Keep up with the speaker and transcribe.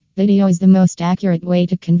Video is the most accurate way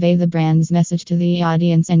to convey the brand's message to the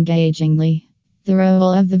audience engagingly. The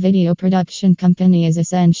role of the video production company is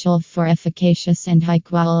essential for efficacious and high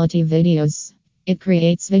quality videos. It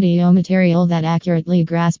creates video material that accurately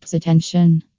grasps attention.